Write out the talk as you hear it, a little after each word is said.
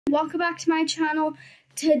Welcome back to my channel.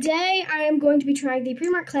 Today I am going to be trying the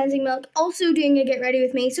Primark cleansing milk, also doing a get ready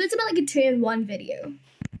with me, so it's about like a 2-in-1 video.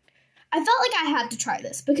 I felt like I had to try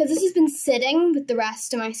this because this has been sitting with the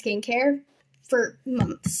rest of my skincare for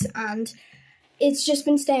months and it's just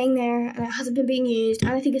been staying there and it hasn't been being used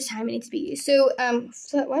and I think it's time it needs to be used. So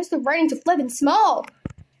why is the writing so flippin' small?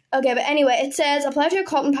 Okay, but anyway, it says apply to a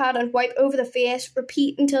cotton pad and wipe over the face,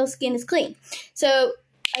 repeat until skin is clean. So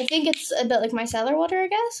I think it's a bit like micellar water, I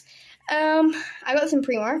guess. I got this in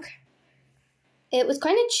Primark. It was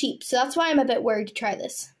kind of cheap, so that's why I'm a bit worried to try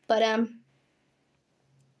this. But, oh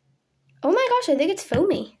my gosh, I think it's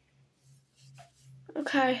foamy.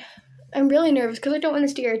 Okay, I'm really nervous because I don't want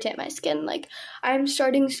this to irritate my skin. Like, I'm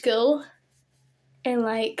starting school in,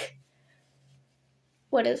 like,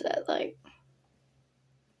 what is it, like,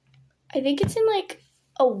 I think it's in, like,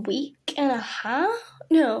 a week and a half?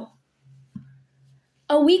 No.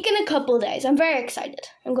 A week and a couple of days. I'm very excited.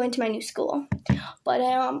 I'm going to my new school. But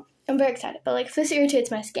I'm very excited. But like if this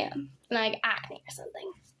irritates my skin, like acne or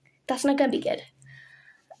something, that's not gonna be good.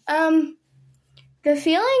 The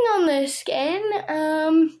feeling on the skin,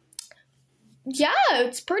 yeah,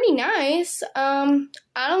 it's pretty nice. I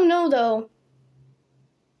don't know though.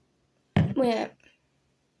 Wait.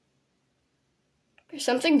 There's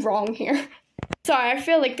something wrong here. Sorry, I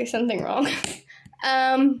feel like there's something wrong.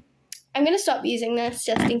 I'm gonna stop using this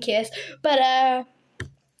just in case, but I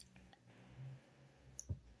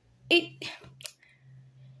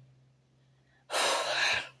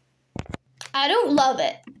don't love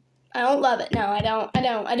it. I don't love it. No, I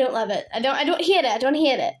don't love it. I don't hate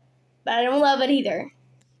it, but I don't love it either.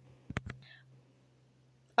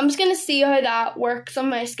 I'm just gonna see how that works on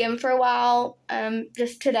my skin for a while,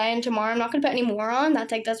 just today and tomorrow. I'm not gonna put any more on.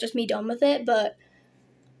 That's just me done with it, but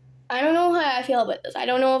I don't know how I feel about this. I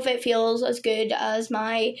don't know if it feels as good as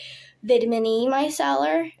my vitamin E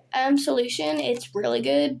micellar solution. It's really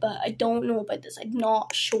good, but I don't know about this. I'm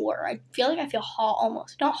not sure. I feel like I feel hot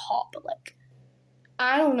almost. Not hot, but like,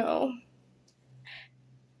 I don't know.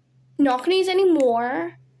 Not gonna use any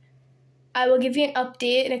more. I will give you an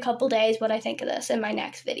update in a couple days what I think of this in my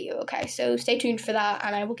next video, okay? So stay tuned for that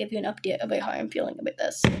and I will give you an update about how I'm feeling about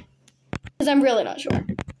this. Because I'm really not sure.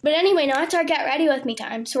 But anyway, now it's our get ready with me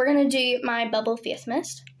time. So we're going to do my bubble face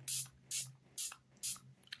mist.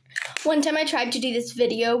 One time I tried to do this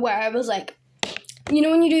video where I was like, you know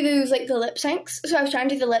when you do those, like the lip syncs? So I was trying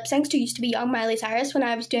to do the lip syncs to Used to Be Young Miley Cyrus when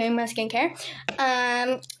I was doing my skincare.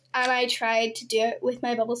 And I tried to do it with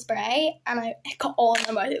my bubble spray and it got all in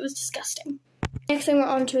my mouth. It was disgusting. Next thing we're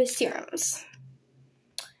on to is serums.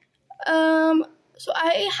 So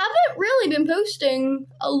I haven't really been posting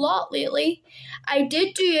a lot lately. I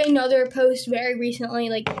did do another post very recently,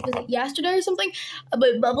 like was it yesterday or something,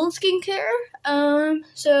 about bubble skincare.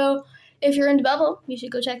 So if you're into bubble, you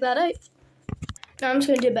should go check that out. Now I'm just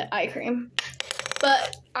gonna do a bit of eye cream,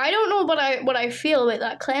 but I don't know what I feel about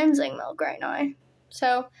that cleansing milk right now.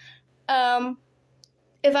 So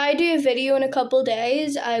if I do a video in a couple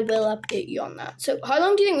days, I will update you on that. So how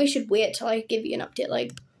long do you think we should wait till I give you an update?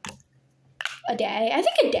 Like a day? I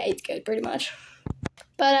think a day is good, pretty much.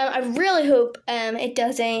 But I really hope it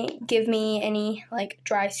doesn't give me any like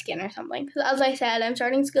dry skin or something. Because as I said, I'm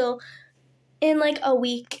starting school in like a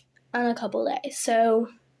week and a couple days. So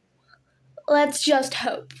let's just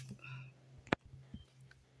hope.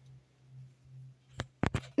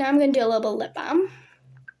 Now I'm going to do a little bit of lip balm.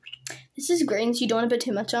 This is green, so you don't want to put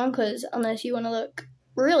too much on because unless you want to look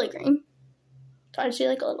really green. So I just do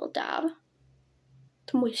like a little dab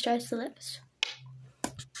to moisturize the lips.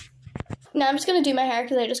 Now I'm just going to do my hair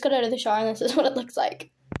because I just got out of the shower and this is what it looks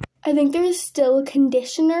like. I think there's still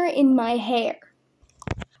conditioner in my hair.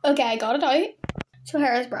 Okay, I got it out. So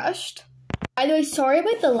hair is brushed. By the way, sorry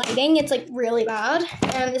about the lighting. It's like really bad.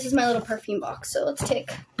 And this is my little perfume box. So let's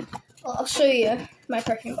take, well, I'll show you my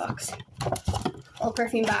perfume box. Little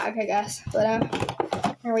perfume bag, I guess. But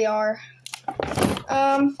here we are.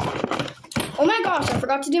 Oh my gosh, I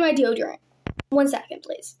forgot to do my deodorant. 1 second,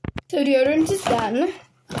 please. So deodorant is done.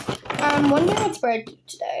 I'm wondering what spray to do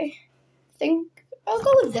today. I think I'll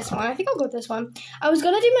go with this one. I think I'll go with this one. I was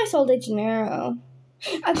gonna do my Sol de Janeiro.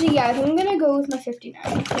 Actually, yeah, I think I'm gonna go with my 59.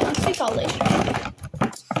 Yeah, let's take Sol de Janeiro.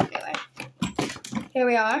 Anyway, here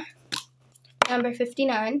we are. Number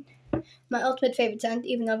 59. My ultimate favorite scent,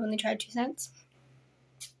 even though I've only tried 2 scents.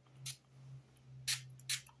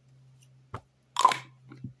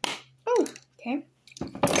 Oh, okay.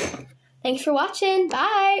 Thanks for watching.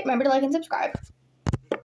 Bye. Remember to like and subscribe.